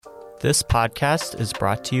This podcast is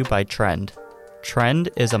brought to you by Trend. Trend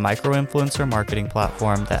is a micro-influencer marketing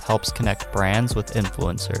platform that helps connect brands with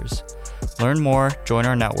influencers. Learn more, join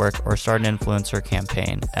our network, or start an influencer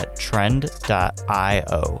campaign at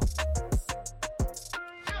trend.io.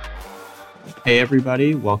 Hey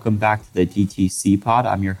everybody, welcome back to the DTC Pod.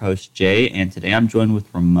 I'm your host Jay, and today I'm joined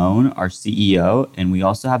with Ramon, our CEO, and we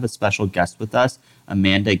also have a special guest with us,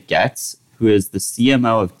 Amanda Getz, who is the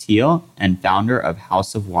CMO of Teal and founder of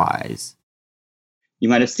House of Wise. You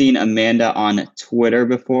might have seen Amanda on Twitter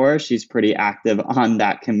before. She's pretty active on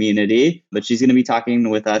that community, but she's going to be talking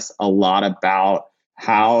with us a lot about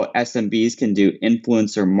how SMBs can do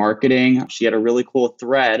influencer marketing. She had a really cool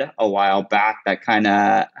thread a while back that kind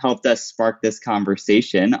of helped us spark this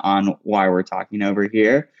conversation on why we're talking over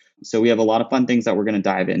here. So we have a lot of fun things that we're going to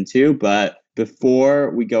dive into, but before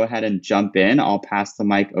we go ahead and jump in, I'll pass the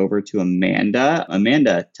mic over to Amanda.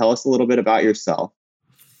 Amanda, tell us a little bit about yourself.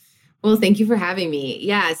 Well, thank you for having me.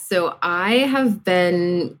 Yeah, so I have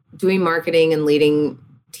been doing marketing and leading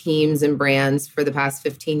teams and brands for the past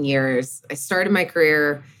 15 years. I started my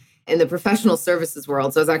career in the professional services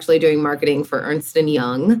world. So I was actually doing marketing for Ernst &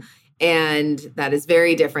 Young, and that is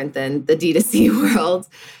very different than the D2C world.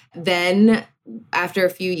 Then after a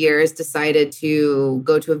few years, decided to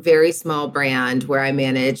go to a very small brand where I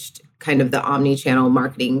managed kind of the omni-channel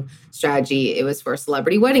marketing strategy. It was for a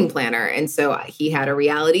celebrity wedding planner. And so he had a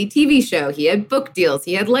reality TV show, he had book deals,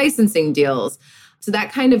 he had licensing deals. So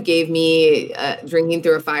that kind of gave me drinking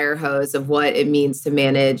through a fire hose of what it means to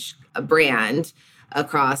manage a brand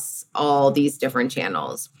across all these different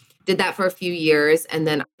channels. Did that for a few years, and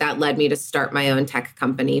then that led me to start my own tech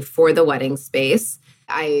company for the wedding space.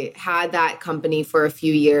 I had that company for a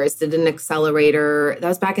few years, did an accelerator. That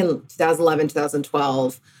was back in 2011,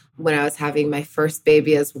 2012, when I was having my first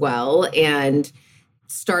baby as well. And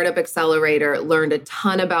startup accelerator, learned a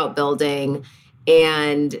ton about building.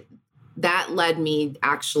 And that led me,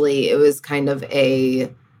 actually, it was kind of I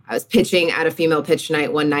was pitching at a female pitch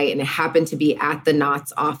night one night, and it happened to be at the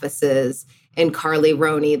Knott's offices. And Carly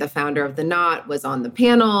Roney, the founder of the Knot, was on the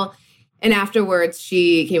panel. And afterwards,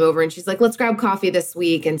 she came over and she's like, let's grab coffee this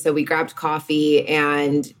week. And so we grabbed coffee,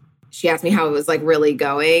 and she asked me how it was like really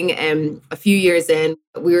going. And a few years in,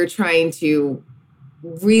 we were trying to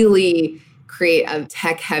really create a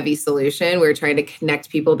tech-heavy solution. We were trying to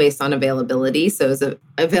connect people based on availability. So it was an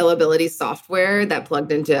availability software that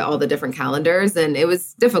plugged into all the different calendars. And it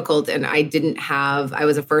was difficult. And I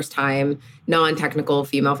was a first-time non-technical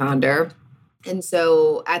female founder. And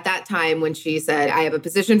so at that time, when she said, I have a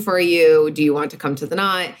position for you, do you want to come to the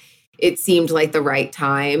Knot? It seemed like the right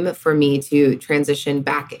time for me to transition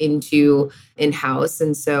back into in-house.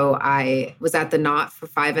 And so I was at the Knot for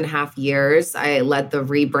 5.5 years. I led the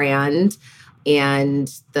rebrand and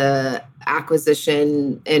the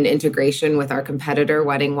acquisition and integration with our competitor,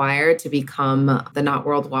 Wedding Wire, to become the Knot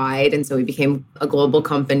Worldwide. And so we became a global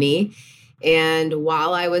company. And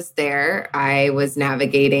while I was there, I was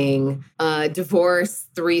navigating a divorce,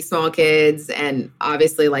 3 small kids, and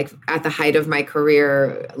obviously like at the height of my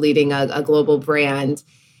career, leading a global brand.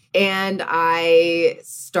 And I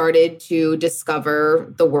started to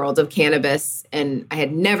discover the world of cannabis. And I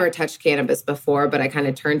had never touched cannabis before, but I kind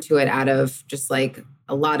of turned to it out of just like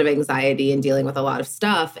a lot of anxiety and dealing with a lot of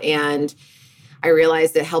stuff. And I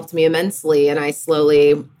realized it helped me immensely. And I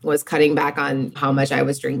slowly was cutting back on how much I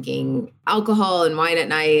was drinking alcohol and wine at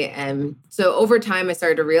night. And so over time, I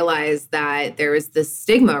started to realize that there was this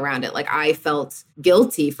stigma around it. Like I felt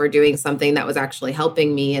guilty for doing something that was actually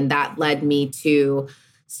helping me. And that led me to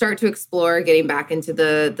start to explore getting back into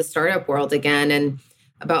the startup world again. And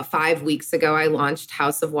about 5 weeks ago, I launched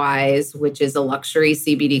House of Wise, which is a luxury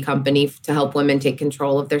CBD company to help women take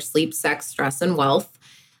control of their sleep, sex, stress, and wealth.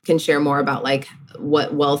 Can share more about like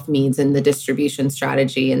what wealth means in the distribution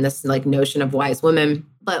strategy and this like notion of wise women.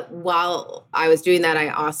 But while I was doing that, I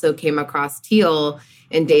also came across Teal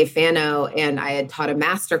and Dave Fano, and I had taught a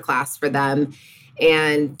masterclass for them.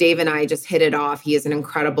 And Dave and I just hit it off. He is an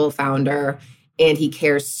incredible founder, and he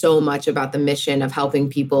cares so much about the mission of helping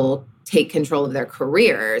people take control of their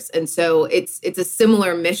careers. And so it's a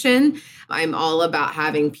similar mission. I'm all about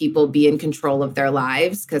having people be in control of their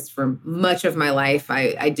lives, because for much of my life,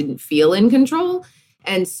 I didn't feel in control.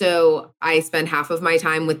 And so I spend half of my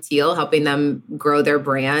time with Teal, helping them grow their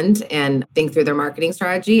brand and think through their marketing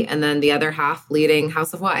strategy. And then the other half leading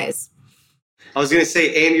House of Wise. I was going to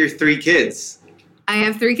say, and your 3 kids. I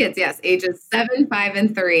have 3 kids, yes, ages 7, 5,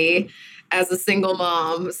 and 3. As a single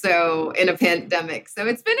mom, so in a pandemic. So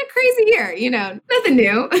it's been a crazy year, nothing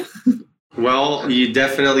new. Well, you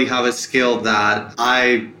definitely have a skill that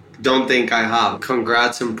I don't think I have.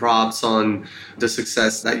 Congrats and props on the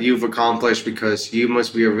success that you've accomplished, because you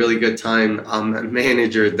must be a really good time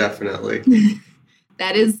manager, definitely.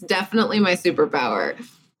 That is definitely my superpower.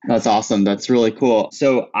 That's awesome. That's really cool.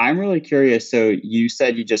 So I'm really curious. So you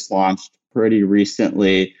said you just launched pretty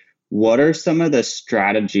recently. What are some of the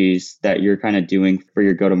strategies that you're kind of doing for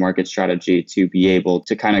your go-to-market strategy to be able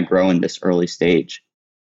to kind of grow in this early stage?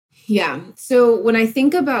 Yeah. So when I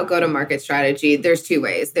think about go-to-market strategy, there's two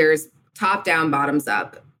ways. There's top down, bottoms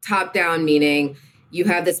up. Top down meaning you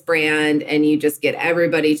have this brand and you just get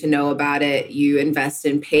everybody to know about it. You invest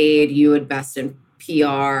in paid, you invest in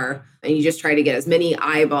PR, and you just try to get as many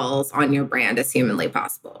eyeballs on your brand as humanly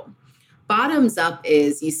possible. Bottoms up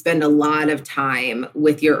is you spend a lot of time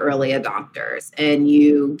with your early adopters and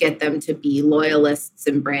you get them to be loyalists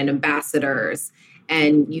and brand ambassadors,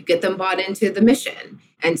 and you get them bought into the mission.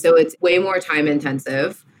 And so it's way more time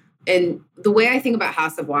intensive. And the way I think about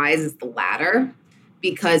House of Wise is the latter,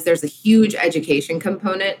 because there's a huge education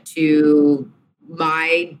component to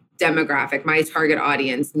my demographic, my target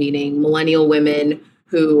audience, meaning millennial women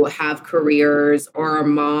who have careers or are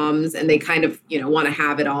moms, and they kind of, want to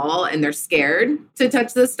have it all and they're scared to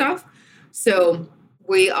touch this stuff. So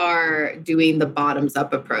we are doing the bottoms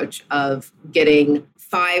up approach of getting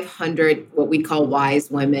 500, what we call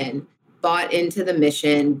wise women, bought into the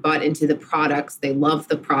mission, bought into the products. They love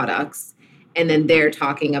the products. And then they're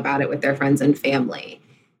talking about it with their friends and family.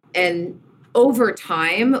 And over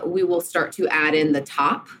time, we will start to add in the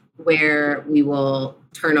top, where we will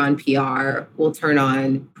turn on PR, we'll turn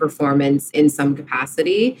on performance in some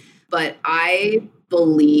capacity. But I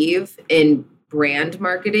believe in brand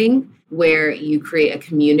marketing, where you create a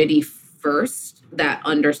community first that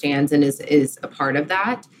understands and is a part of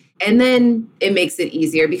that. And then it makes it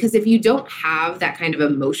easier, because if you don't have that kind of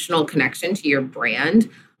emotional connection to your brand,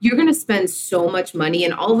 you're going to spend so much money,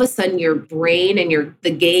 and all of a sudden your brain and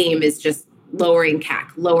the game is just lowering CAC.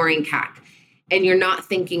 And you're not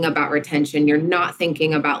thinking about retention. You're not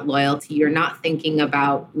thinking about loyalty. You're not thinking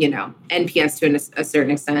about, NPS to a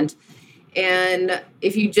certain extent. And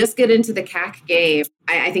if you just get into the CAC game,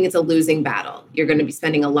 I think it's a losing battle. You're going to be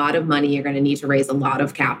spending a lot of money. You're going to need to raise a lot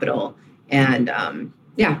of capital. And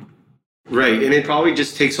Right. And it probably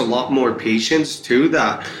just takes a lot more patience too,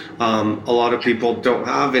 that a lot of people don't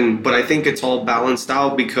have. But I think it's all balanced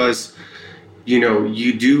out, because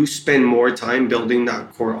you do spend more time building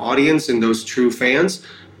that core audience and those true fans.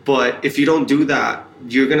 But if you don't do that,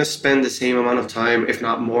 you're going to spend the same amount of time, if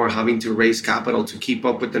not more, having to raise capital to keep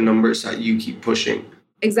up with the numbers that you keep pushing.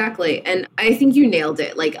 Exactly. And I think you nailed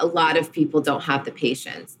it. Like, a lot of people don't have the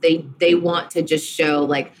patience. They want to just show,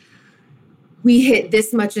 like, we hit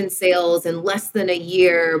this much in sales in less than a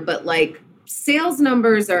year, but like, sales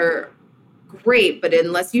numbers are great, but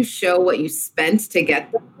unless you show what you spent to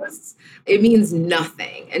get those, it means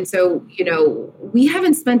nothing. And so, we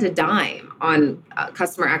haven't spent a dime on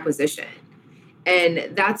customer acquisition.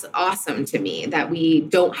 And that's awesome to me, that we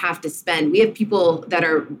don't have to spend. We have people that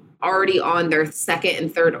are already on their second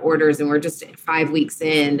and third orders, and we're just 5 weeks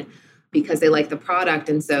in because they like the product.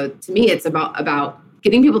 And so to me, it's about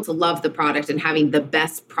getting people to love the product and having the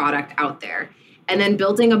best product out there. And then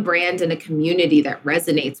building a brand and a community that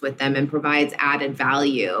resonates with them and provides added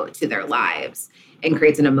value to their lives and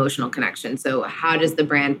creates an emotional connection. So how does the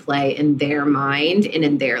brand play in their mind and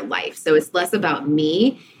in their life? So it's less about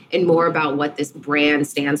me and more about what this brand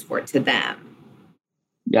stands for to them.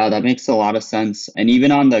 Yeah, that makes a lot of sense. And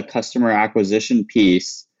even on the customer acquisition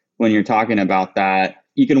piece, when you're talking about that,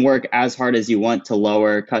 you can work as hard as you want to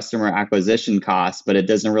lower customer acquisition costs, but it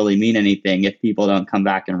doesn't really mean anything if people don't come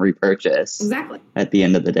back and repurchase. Exactly. At the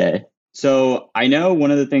end of the day. So I know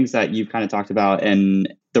one of the things that you've kind of talked about,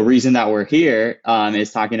 and the reason that we're here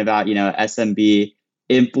is talking about, SMB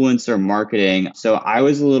influencer marketing. So I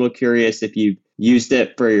was a little curious if you used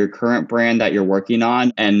it for your current brand that you're working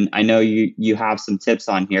on. And I know you have some tips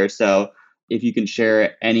on here. So if you can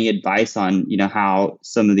share any advice on, how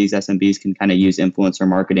some of these SMBs can kind of use influencer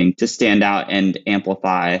marketing to stand out and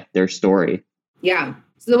amplify their story. Yeah.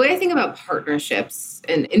 So the way I think about partnerships,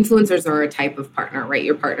 and influencers are a type of partner, right?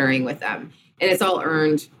 You're partnering with them, and it's all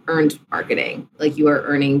earned marketing. Like, you are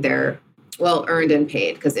earning earned and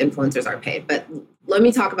paid, because influencers are paid. But let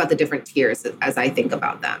me talk about the different tiers as I think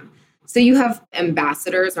about them. So you have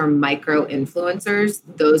ambassadors or micro influencers.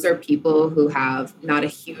 Those are people who have not a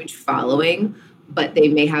huge following, but they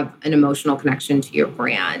may have an emotional connection to your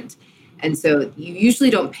brand. And so you usually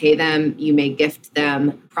don't pay them. You may gift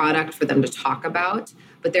them product for them to talk about,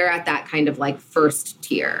 but they're at that kind of like first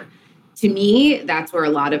tier. To me, that's where a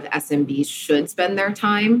lot of SMBs should spend their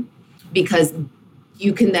time, because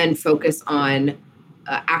you can then focus on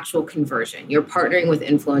actual conversion. You're partnering with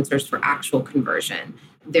influencers for actual conversion.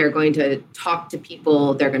 They're going to talk to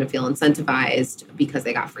people. They're going to feel incentivized because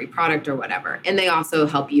they got free product or whatever. And they also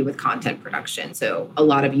help you with content production. So a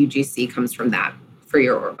lot of UGC comes from that for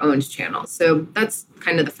your own channel. So that's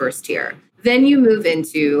kind of the first tier. Then you move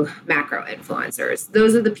into macro influencers.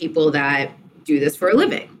 Those are the people that do this for a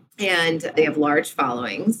living and they have large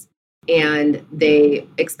followings and they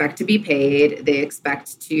expect to be paid. They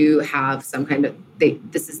expect to have some kind of,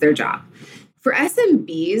 this is their job. For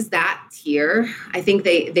SMBs, that tier, I think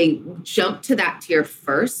they jump to that tier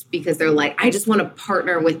first because they're like, I just want to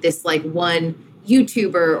partner with this like one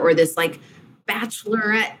YouTuber or this like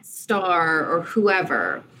bachelorette star or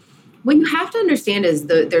whoever. What you have to understand is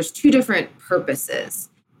there's two different purposes.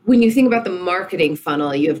 When you think about the marketing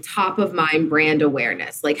funnel, you have top of mind brand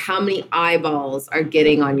awareness, like how many eyeballs are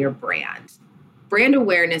getting on your brand. Brand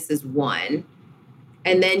awareness is one.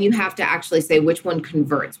 And then you have to actually say which one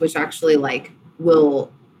converts, which actually like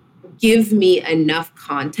will give me enough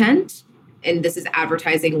content. And this is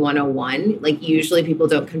advertising 101. Like usually people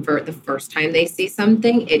don't convert the first time they see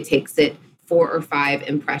something. It takes it 4 or 5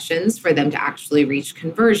 impressions for them to actually reach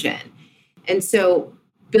conversion. And so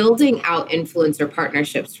building out influencer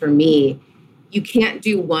partnerships for me, you can't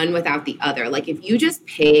do one without the other. Like if you just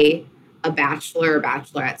pay a bachelor or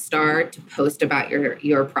bachelorette star to post about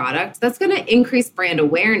your product, that's going to increase brand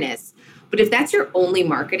awareness. But if that's your only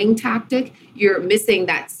marketing tactic, you're missing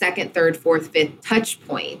that second, third, fourth, fifth touch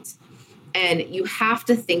point. And you have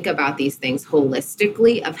to think about these things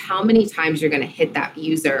holistically of how many times you're going to hit that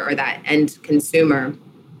user or that end consumer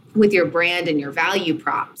with your brand and your value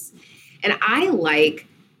props. And I like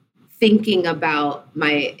thinking about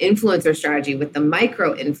my influencer strategy with the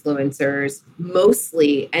micro influencers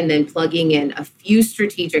mostly, and then plugging in a few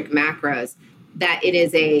strategic macros that it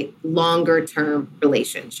is a longer term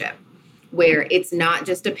relationship where it's not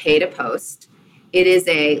just a pay to post. It is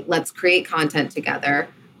a let's create content together.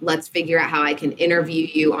 Let's figure out how I can interview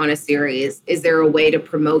you on a series. Is there a way to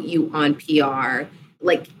promote you on PR?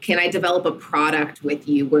 Like, can I develop a product with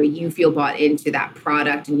you where you feel bought into that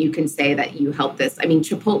product and you can say that you helped this? I mean,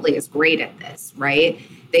 Chipotle is great at this, right?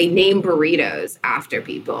 They name burritos after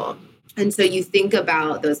people. And so you think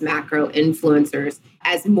about those macro influencers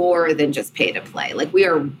as more than just pay to play. Like we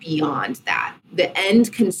are beyond that. The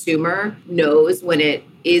end consumer knows when it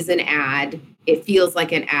is an ad, it feels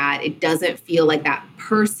like an ad. It doesn't feel like that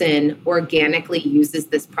person organically uses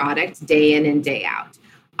this product day in and day out.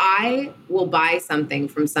 I will buy something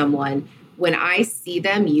from someone when I see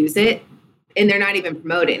them use it and they're not even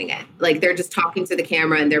promoting it. Like they're just talking to the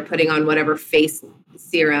camera and they're putting on whatever face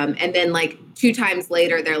serum. And then like 2 times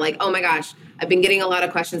later, they're like, oh my gosh, I've been getting a lot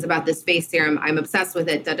of questions about this face serum. I'm obsessed with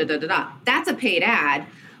it. Da, da, da, da, da. That's a paid ad,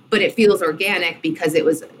 but it feels organic because it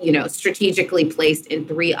was, strategically placed in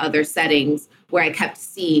 3 other settings where I kept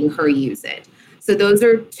seeing her use it. So those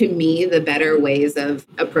are, to me, the better ways of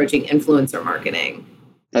approaching influencer marketing.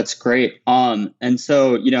 That's great. And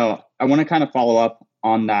so, I want to kind of follow up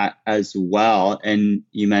on that as well. And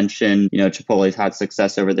you mentioned, Chipotle's had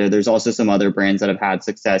success over there. There's also some other brands that have had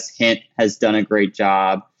success. Hint has done a great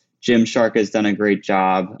job. Gymshark has done a great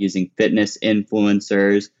job using fitness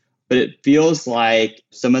influencers. But it feels like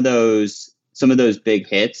some of those big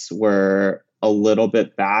hits were a little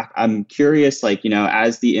bit back. I'm curious,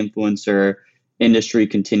 as the influencer industry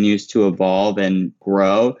continues to evolve and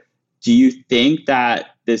grow, do you think that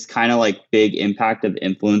this kind of big impact of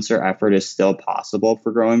influencer effort is still possible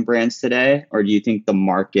for growing brands today? Or do you think the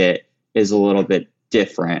market is a little bit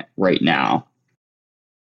different right now?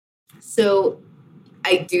 So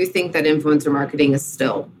I do think that influencer marketing is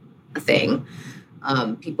still a thing.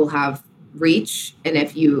 People have reach. And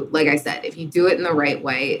if you, like I said, if you do it in the right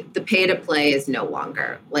way, the pay to play is no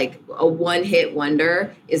longer like a one hit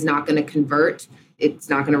wonder is not going to convert. It's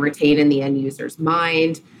not going to retain in the end user's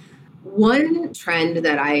mind. One trend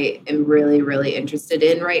that I am really, really interested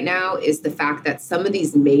in right now is the fact that some of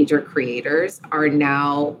these major creators are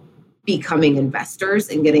now becoming investors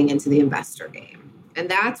and getting into the investor game. And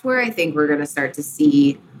that's where I think we're going to start to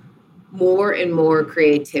see more and more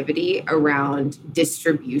creativity around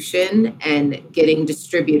distribution and getting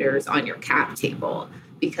distributors on your cap table.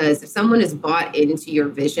 Because if someone is bought into your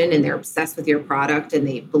vision and they're obsessed with your product and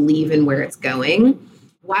they believe in where it's going,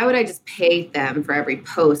 why would I just pay them for every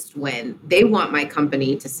post when they want my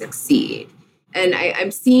company to succeed? And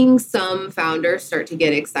I'm seeing some founders start to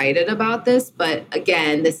get excited about this. But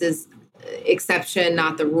again, this is exception,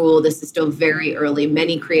 not the rule. This is still very early.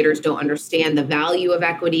 Many creators don't understand the value of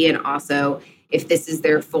equity. And also, if this is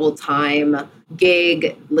their full-time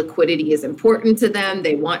gig, liquidity is important to them.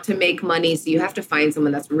 They want to make money. So you have to find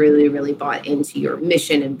someone that's really, really bought into your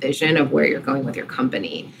mission and vision of where you're going with your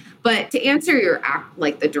company. But to answer your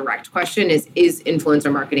the direct question is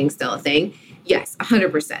influencer marketing still a thing? Yes,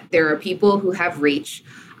 100%. There are people who have reach.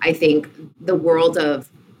 I think the world of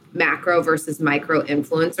macro versus micro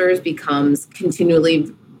influencers becomes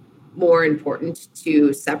continually more important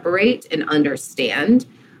to separate and understand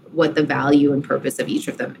what the value and purpose of each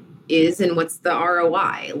of them is and what's the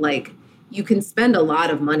ROI. Like, you can spend a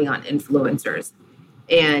lot of money on influencers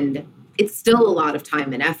and it's still a lot of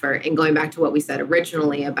time and effort. And going back to what we said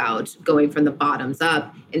originally about going from the bottoms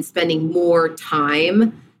up and spending more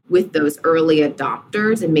time with those early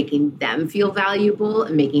adopters and making them feel valuable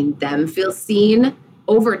and making them feel seen,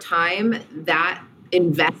 over time, that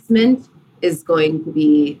investment is going to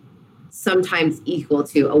be sometimes equal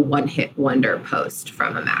to a one-hit wonder post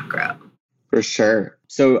from a macro. For sure.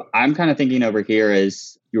 So I'm kind of thinking over here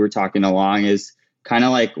as you were talking along is kind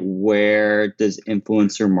of like, where does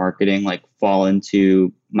influencer marketing like fall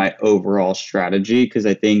into my overall strategy? Because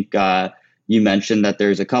I think you mentioned that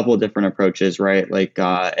there's a couple of different approaches, right? Like,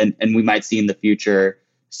 and we might see in the future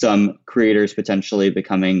some creators potentially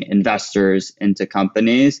becoming investors into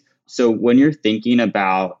companies. So when you're thinking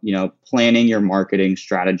about, planning your marketing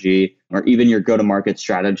strategy or even your go-to-market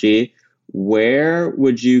strategy, where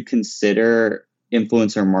would you consider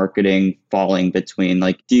influencer marketing falling between?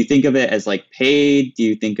 Like, do you think of it as like paid? Do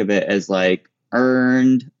you think of it as like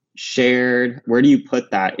earned, shared? Where do you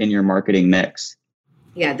put that in your marketing mix?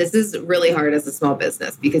 Yeah, this is really hard as a small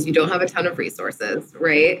business because you don't have a ton of resources,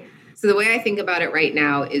 right? So the way I think about it right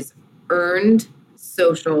now is earned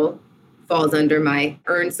social falls under my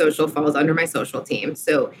social team.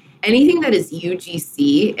 So anything that is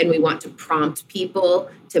UGC and we want to prompt people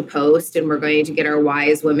to post and we're going to get our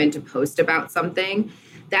wise women to post about something,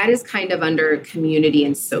 that is kind of under community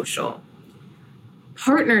and social.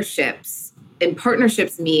 Partnerships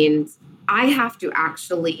means I have to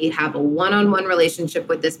actually have a one-on-one relationship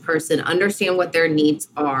with this person, understand what their needs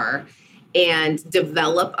are, and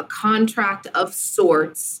develop a contract of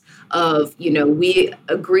sorts of, we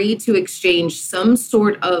agree to exchange some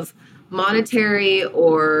sort of monetary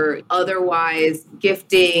or otherwise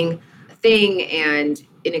gifting thing. And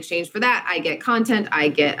in exchange for that, I get content, I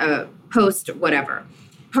get a post, whatever.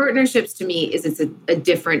 Partnerships to me is it's a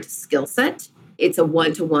different skill set. It's a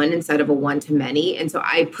one-to-one instead of a one-to-many. And so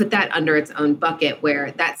I put that under its own bucket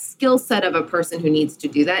where that skill set of a person who needs to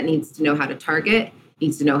do that needs to know how to target,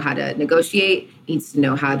 needs to know how to negotiate, needs to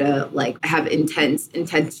know how to have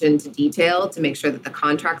intention to detail to make sure that the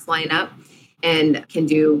contracts line up, and can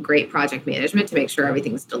do great project management to make sure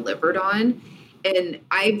everything's delivered on. And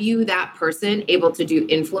I view that person able to do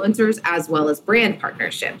influencers as well as brand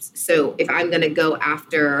partnerships. So if I'm going to go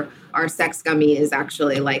after our Sex Gummy is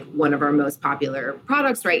actually like one of our most popular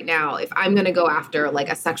products right now. If I'm going to go after like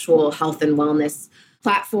a sexual health and wellness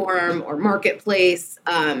platform or marketplace,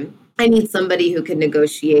 I need somebody who can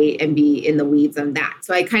negotiate and be in the weeds on that.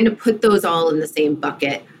 So I kind of put those all in the same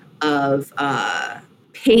bucket of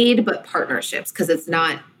paid but partnerships, because it's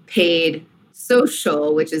not paid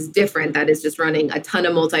social, which is different. That is just running a ton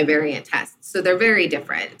of multivariate tests. So they're very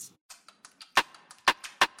different.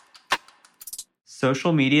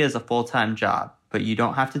 Social media is a full-time job, but you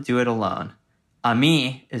don't have to do it alone.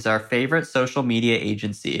 Ami is our favorite social media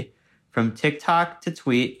agency. From TikTok to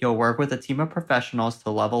Tweet, you'll work with a team of professionals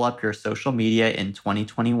to level up your social media in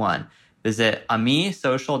 2021. Visit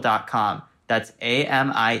amisocial.com. That's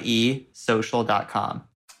AMIE social.com.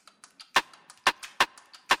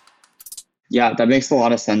 Yeah, that makes a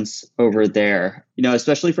lot of sense over there.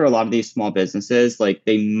 Especially for a lot of these small businesses, like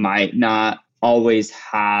they might not always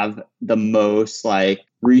have the most like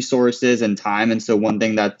resources and time. And so one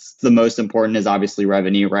thing that's the most important is obviously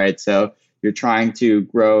revenue, right? So you're trying to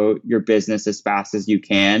grow your business as fast as you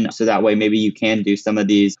can. So that way, maybe you can do some of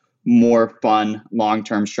these more fun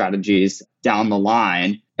long-term strategies down the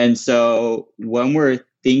line. And so when we're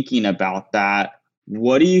thinking about that,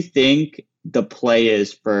 what do you think the play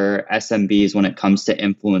is for SMBs when it comes to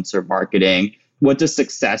influencer marketing? What does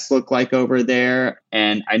success look like over there?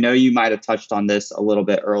 And I know you might have touched on this a little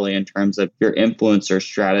bit early in terms of your influencer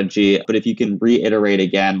strategy, but if you can reiterate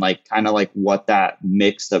again, like kind of like what that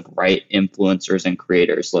mix of right influencers and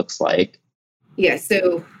creators looks like. Yeah,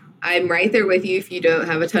 so I'm right there with you. If you don't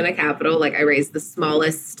have a ton of capital, like I raised the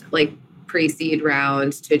smallest like pre-seed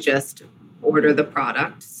round to just order the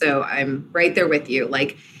product. So I'm right there with you.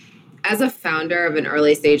 Like as a founder of an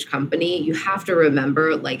early stage company, you have to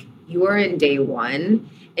remember like you are in day one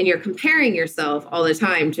and you're comparing yourself all the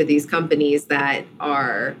time to these companies that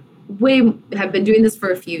are have been doing this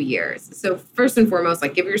for a few years. So first and foremost,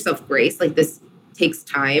 like give yourself grace. Like this takes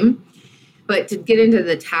time. But to get into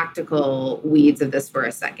the tactical weeds of this for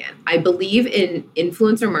a second, I believe in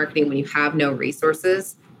influencer marketing when you have no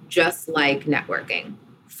resources, just like networking.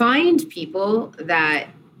 Find people that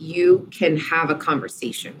you can have a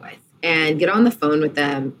conversation with and get on the phone with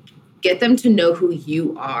them, get them to know who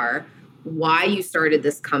you are, why you started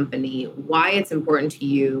this company, why it's important to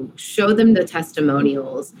you, show them the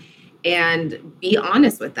testimonials, and be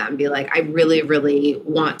honest with them. Be like, I really, really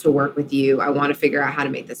want to work with you. I want to figure out how to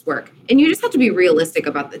make this work. And you just have to be realistic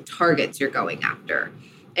about the targets you're going after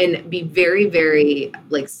and be very, very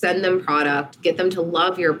like send them product, get them to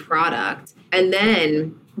love your product, and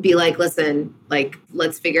then be like, listen, like,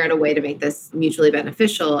 let's figure out a way to make this mutually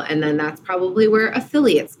beneficial. And then that's probably where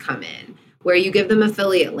affiliates come in, where you give them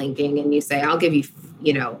affiliate linking and you say, I'll give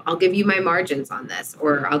you my margins on this,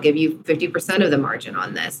 or I'll give you 50% of the margin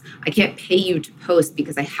on this. I can't pay you to post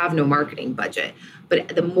because I have no marketing budget.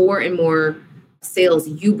 But the more and more sales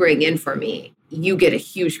you bring in for me, you get a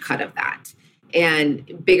huge cut of that,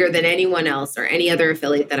 and bigger than anyone else or any other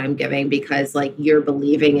affiliate that I'm giving, because like you're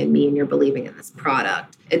believing in me and you're believing in this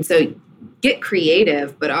product. And so get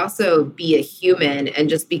creative, but also be a human and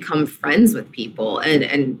just become friends with people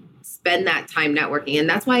and spend that time networking. And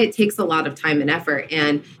that's why it takes a lot of time and effort.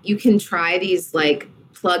 And you can try these like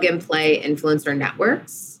plug and play influencer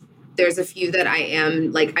networks. There's a few that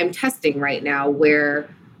I'm testing right now where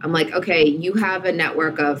I'm like, okay, you have a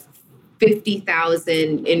network of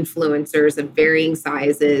 50,000 influencers of varying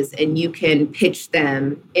sizes, and you can pitch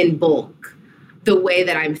them in bulk. The way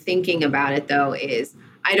that I'm thinking about it, though, is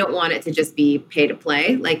I don't want it to just be pay to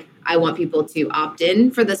play. Like, I want people to opt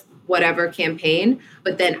in for this whatever campaign,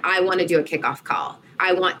 but then I want to do a kickoff call.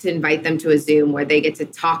 I want to invite them to a Zoom where they get to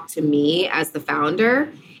talk to me as the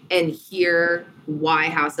founder and hear why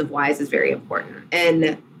House of Wise is very important.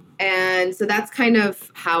 And so that's kind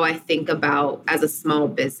of how I think about, as a small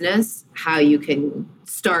business, how you can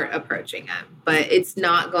start approaching it. But it's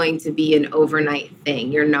not going to be an overnight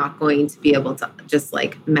thing. You're not going to be able to just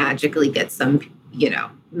like magically get some,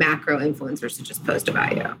 macro influencers to just post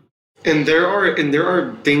about you. And there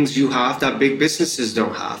are things you have that big businesses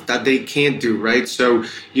don't have, that they can't do, right? So,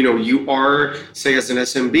 you are, say, as an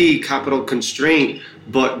SMB, capital constraint,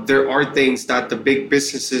 but there are things that the big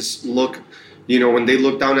businesses look, when they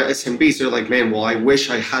look down at SMBs, they're like, man, well, I wish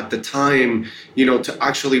I had the time, to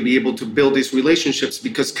actually be able to build these relationships,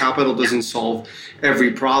 because capital doesn't solve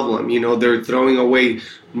every problem. They're throwing away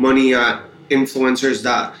money at influencers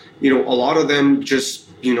that, a lot of them just,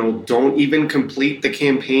 don't even complete the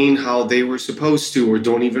campaign how they were supposed to, or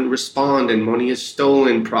don't even respond, and money is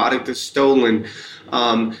stolen, product is stolen.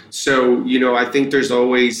 So, I think there's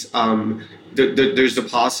always, there's a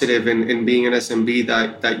positive in being an SMB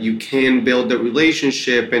that you can build the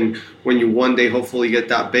relationship. And when you one day hopefully get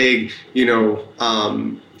that big, it's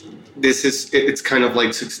kind of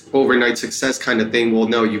like overnight success kind of thing. Well,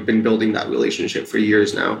 no, you've been building that relationship for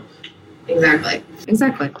years now. Exactly.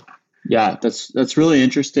 Yeah, that's really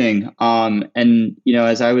interesting. And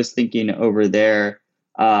as I was thinking over there,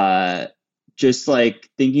 just like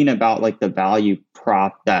thinking about like the value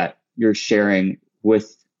prop that you're sharing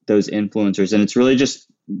with those influencers, and it's really just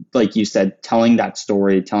like you said, telling that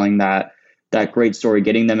story, telling that great story,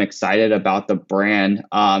 getting them excited about the brand.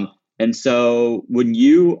 And so when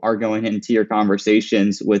you are going into your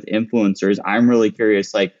conversations with influencers, I'm really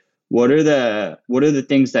curious, like, what are the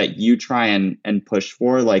things that you try and push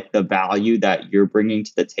for, like the value that you're bringing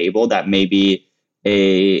to the table that maybe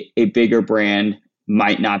a bigger brand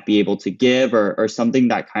might not be able to give, or something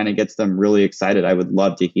that kind of gets them really excited? I would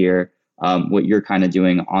love to hear what you're kind of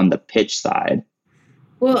doing on the pitch side.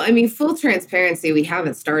 Well, I mean, full transparency, we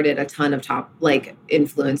haven't started a ton of top macro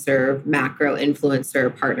influencer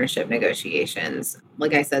partnership negotiations.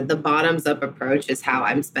 Like I said, the bottoms up approach is how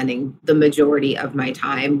I'm spending the majority of my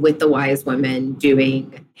time with the Wise Women,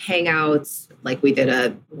 doing hangouts. Like we did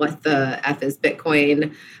a What the F is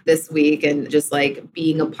Bitcoin this week, and just like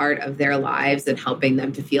being a part of their lives and helping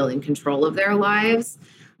them to feel in control of their lives.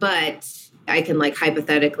 But I can like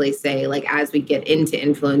hypothetically say, like, as we get into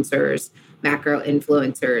macro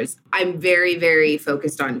influencers, I'm very, very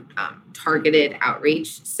focused on targeted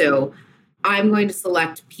outreach. So I'm going to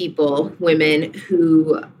select women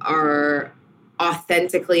who are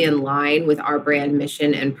authentically in line with our brand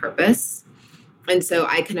mission and purpose. And so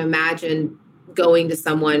I can imagine going to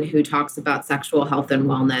someone who talks about sexual health and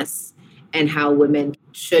wellness and how women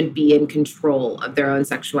should be in control of their own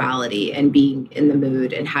sexuality and being in the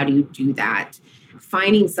mood. And how do you do that?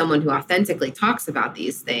 Finding someone who authentically talks about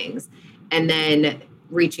these things, and then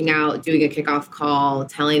reaching out, doing a kickoff call,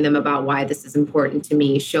 telling them about why this is important to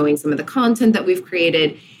me, showing some of the content that we've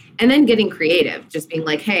created, and then getting creative, just being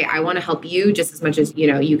like, hey, I want to help you just as much as,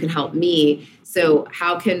 you can help me. So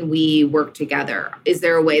how can we work together? Is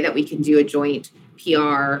there a way that we can do a joint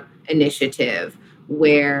PR initiative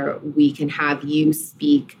where we can have you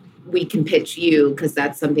speak? We can pitch you, because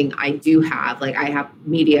that's something I do have. Like, I have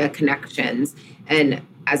media connections, and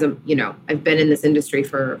as I've been in this industry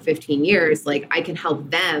for 15 years, like, I can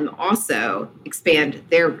help them also expand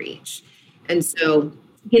their reach. And so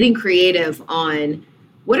getting creative on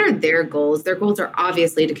what are their goals? Their goals are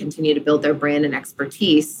obviously to continue to build their brand and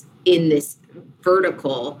expertise in this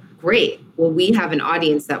vertical. Great. Well, we have an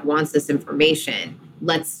audience that wants this information.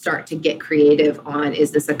 Let's start to get creative on,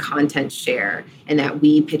 is this a content share? And that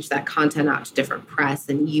we pitch that content out to different press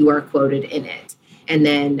and you are quoted in it. And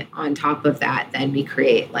then on top of that, then we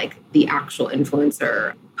create like the actual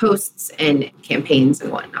influencer posts and campaigns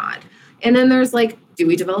and whatnot. And then there's like, do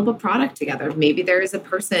we develop a product together? Maybe there is a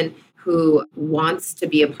person who wants to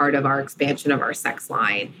be a part of our expansion of our sex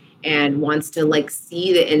line and wants to like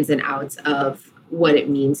see the ins and outs of what it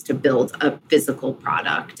means to build a physical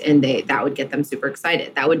product. And that would get them super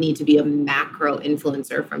excited. That would need to be a macro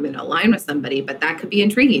influencer from an align with somebody, but that could be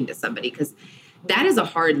intriguing to somebody, because that is a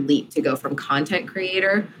hard leap to go from content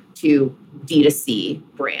creator to D2C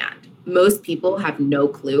brand. Most people have no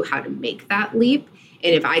clue how to make that leap.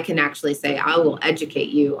 And if I can actually say, I will educate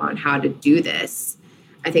you on how to do this,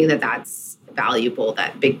 I think that that's valuable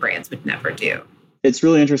that big brands would never do. It's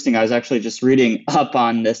really interesting. I was actually just reading up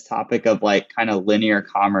on this topic of like kind of linear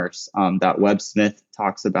commerce that Webb Smith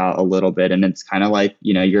talks about a little bit. And it's kind of like,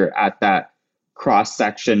 you're at that cross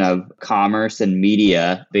section of commerce and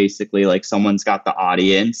media, basically. Like, someone's got the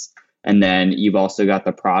audience and then you've also got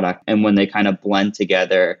the product. And when they kind of blend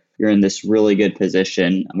together, you're in this really good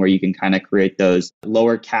position where you can kind of create those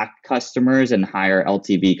lower CAC customers and higher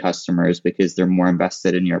LTV customers because they're more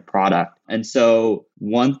invested in your product. And so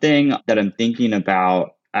one thing that I'm thinking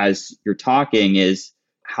about as you're talking is,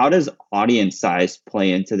 how does audience size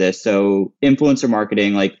play into this? So influencer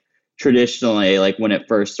marketing, like traditionally, like when it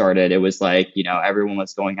first started, it was like, everyone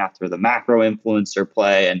was going after the macro influencer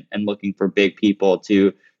play and looking for big people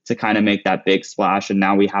to kind of make that big splash. And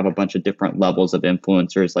now we have a bunch of different levels of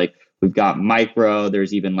influencers. Like, we've got micro,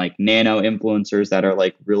 there's even like nano influencers that are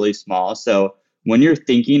like really small. So when you're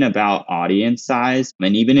thinking about audience size,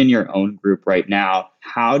 and even in your own group right now,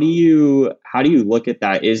 how do you look at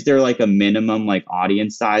that? Is there like a minimum like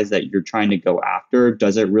audience size that you're trying to go after?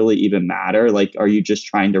 Does it really even matter? Like, are you just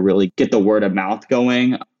trying to really get the word of mouth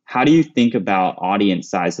going? How do you think about audience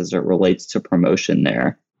size as it relates to promotion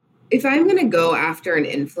there? If I'm going to go after an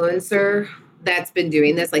influencer that's been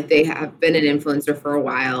doing this, like they have been an influencer for a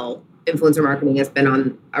while, influencer marketing has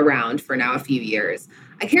been around for now a few years,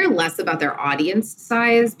 I care less about their audience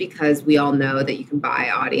size, because we all know that you can buy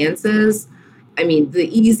audiences. I mean, the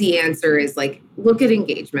easy answer is like, look at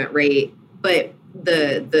engagement rate, but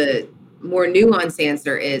the more nuanced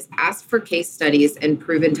answer is ask for case studies and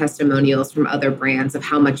proven testimonials from other brands of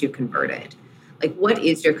how much you converted. Like, what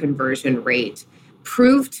is your conversion rate?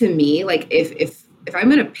 Prove to me, like, if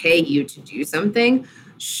I'm going to pay you to do something,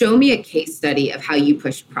 show me a case study of how you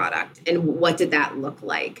pushed product and what did that look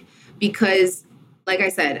like? Because, like I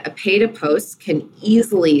said, a pay to post can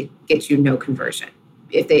easily get you no conversion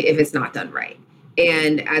if it's not done right.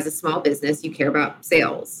 And as a small business, you care about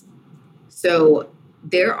sales. So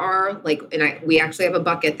there are we actually have a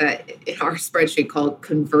bucket that in our spreadsheet called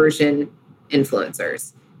conversion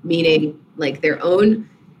influencers, meaning like their own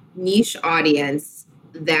niche audience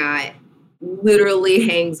that literally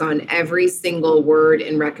hangs on every single word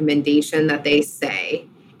and recommendation that they say.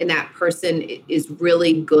 And that person is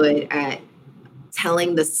really good at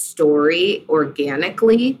telling the story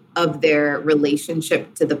organically of their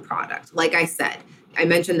relationship to the product. Like I said, I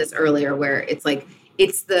mentioned this earlier, where it's like,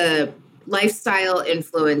 it's the lifestyle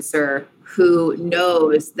influencer who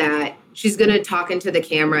knows that she's going to talk into the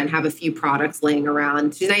camera and have a few products laying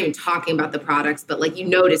around. She's not even talking about the products, but like you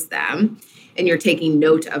notice them and you're taking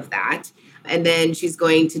note of that. And then she's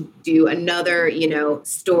going to do another,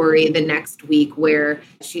 story the next week where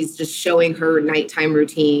she's just showing her nighttime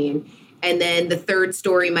routine. And then the third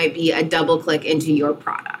story might be a double click into your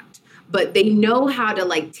product. But they know how to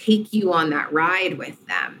like take you on that ride with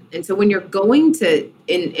them. And so when you're going to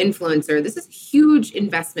an influencer, this is a huge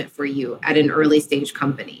investment for you at an early stage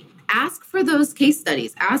company. Ask for those case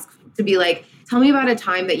studies. Ask to be like, tell me about a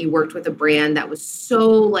time that you worked with a brand that was so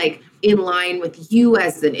like in line with you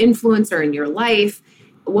as an influencer in your life.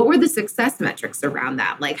 what were the success metrics around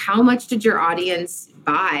that? Like, how much did your audience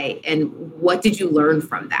buy and what did you learn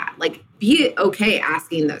from that? Like, be okay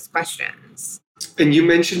asking those questions. And you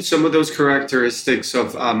mentioned some of those characteristics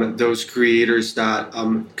of those creators that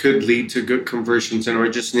could lead to good conversions and are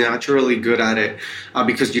just naturally good at it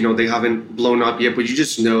because, they haven't blown up yet, but you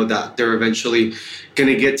just know that they're eventually going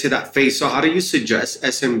to get to that phase. So how do you suggest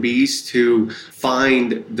SMBs to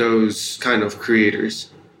find those kind of creators?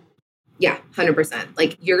 Yeah, 100%.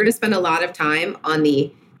 Like, you're going to spend a lot of time on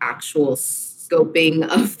the actual scoping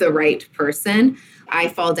of the right person. I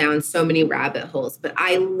fall down so many rabbit holes, but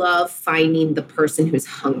I love finding the person who's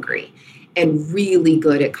hungry and really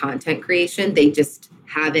good at content creation. They just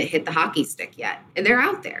haven't hit the hockey stick yet, and they're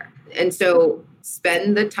out there. And so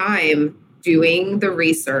spend the time doing the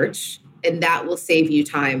research, and that will save you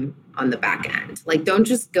time on the back end. Like, don't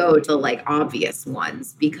just go to like obvious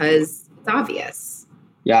ones because it's obvious.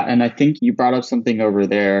 Yeah. And I think you brought up something over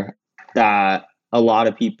there that a lot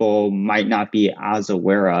of people might not be as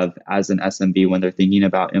aware of as an SMB when they're thinking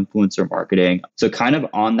about influencer marketing. So kind of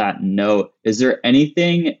on that note, is there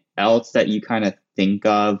anything else that you kind of think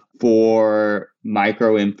of for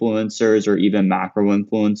micro influencers or even macro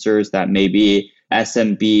influencers that maybe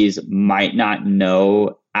SMBs might not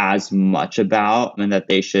know as much about and that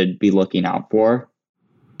they should be looking out for?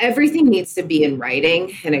 Everything needs to be in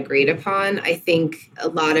writing and agreed upon. I think a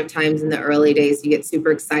lot of times in the early days, you get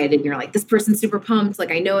super excited and you're like, this person's super pumped. Like,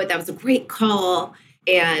 I know it. That was a great call.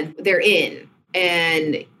 And they're in.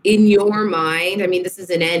 And in your mind, I mean, this is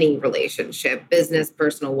in any relationship, business,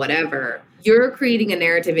 personal, whatever, you're creating a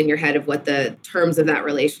narrative in your head of what the terms of that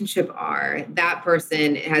relationship are. That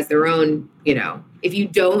person has their own, if you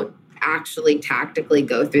don't actually tactically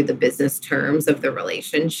go through the business terms of the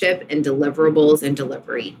relationship and deliverables and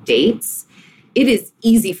delivery dates, it is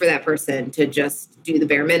easy for that person to just do the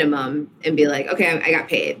bare minimum and be like, okay, I got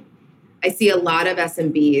paid. I see a lot of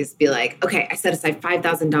SMBs be like, okay, I set aside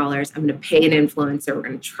 $5,000. I'm going to pay an influencer. We're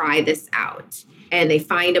going to try this out. And they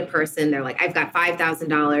find a person. They're like, I've got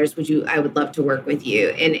 $5,000. I would love to work with you.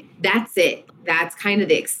 And that's it. That's kind of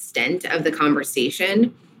the extent of the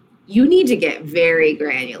conversation. You need to get very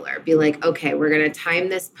granular. Be like, okay, we're going to time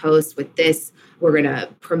this post with this. We're going to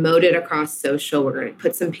promote it across social. We're going to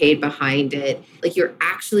put some paid behind it. Like, you're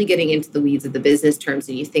actually getting into the weeds of the business terms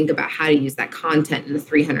and you think about how to use that content in a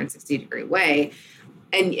 360-degree way.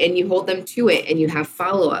 And you hold them to it, and you have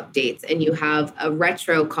follow-up dates, and you have a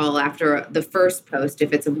retro call after the first post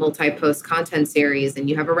if it's a multi-post content series, and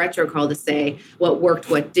you have a retro call to say what worked,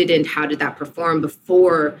 what didn't, how did that perform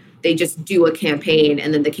before they just do a campaign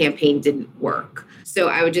and then the campaign didn't work. So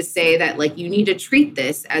I would just say that, like, you need to treat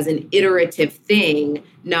this as an iterative thing,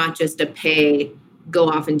 not just a pay, go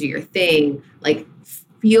off and do your thing. Like,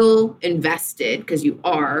 feel invested, because you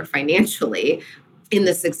are financially, in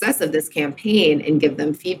the success of this campaign and give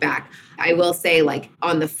them feedback. I will say, like,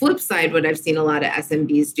 on the flip side, what I've seen a lot of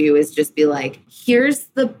SMBs do is just be like, here's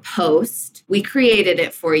the post. We created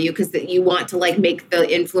it for you because you want to, like, make the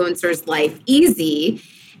influencer's life easy.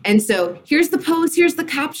 And so here's the post, here's the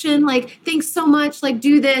caption, like, thanks so much, like,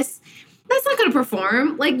 do this. That's not going to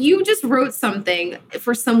perform. Like, you just wrote something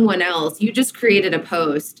for someone else. You just created a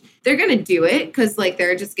post. They're going to do it because, like,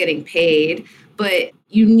 they're just getting paid. But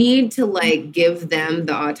you need to, like, give them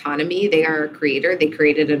the autonomy. They are a creator. They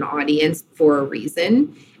created an audience for a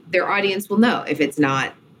reason. Their audience will know if it's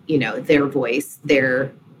not, their voice,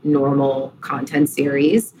 their normal content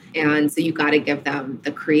series. And so you got to give them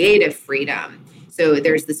the creative freedom. So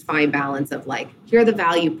there's this fine balance of, like, here are the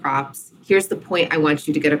value props. Here's the point I want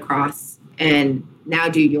you to get across. And now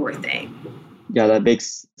do your thing. Yeah, that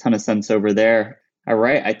makes a ton of sense over there. All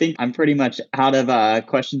right. I think I'm pretty much out of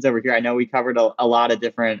questions over here. I know we covered a lot of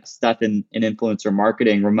different stuff in influencer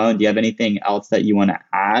marketing. Ramon, do you have anything else that you want to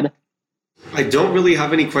add? I don't really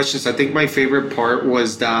have any questions. I think my favorite part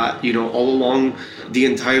was that, all along the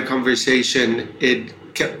entire conversation, it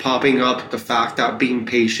kept popping up the fact that being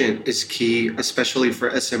patient is key, especially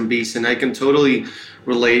for SMBs. And I can totally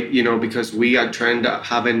relate, because we at Trend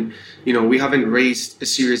haven't raised a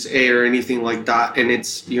Series A or anything like that. And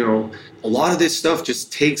it's, a lot of this stuff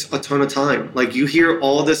just takes a ton of time. Like, you hear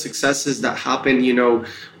all the successes that happen,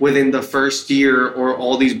 within the first year, or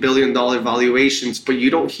all these $1 billion valuations, but you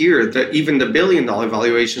don't hear that even the $1 billion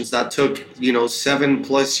valuations that took,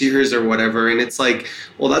 7+ years or whatever. And it's like,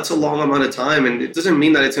 well, that's a long amount of time. And it doesn't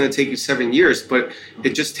mean that it's going to take you 7 years, but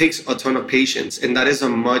it just takes a ton of patience. And that is a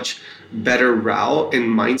much better route and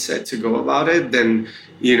mindset to go about it than,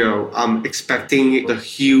 expecting the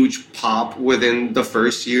huge pop within the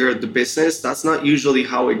first year of the business. That's not usually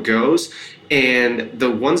how it goes. And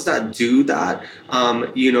the ones that do that,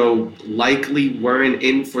 likely weren't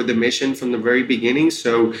in for the mission from the very beginning.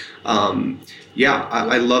 So,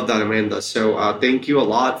 I love that, Amanda. So thank you a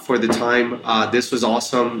lot for the time. This was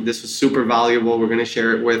awesome. This was super valuable. We're going to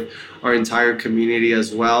share it with our entire community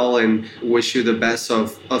as well, and wish you the best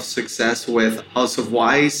of success with House of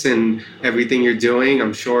Wise and everything you're doing.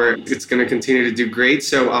 I'm sure it's going to continue to do great.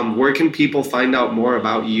 So where can people find out more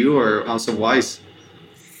about you or House of Wise?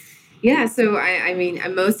 Yeah, so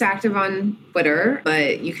I'm most active on Twitter,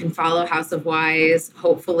 but you can follow House of Wise.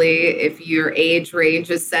 Hopefully, if your age range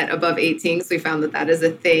is set above 18, because we found that is a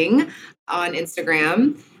thing, on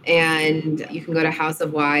Instagram. And you can go to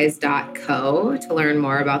houseofwise.co to learn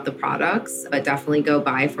more about the products, but definitely go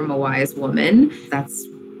buy from a wise woman. That's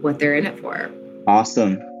what they're in it for.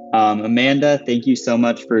 Awesome. Amanda, thank you so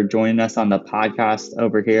much for joining us on the podcast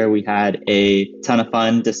over here. We had a ton of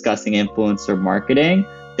fun discussing influencer marketing.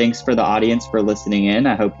 Thanks for the audience for listening in.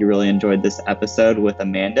 I hope you really enjoyed this episode with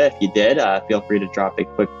Amanda. If you did, feel free to drop a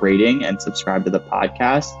quick rating and subscribe to the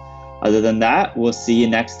podcast. Other than that, we'll see you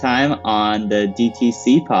next time on the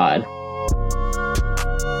DTC Pod.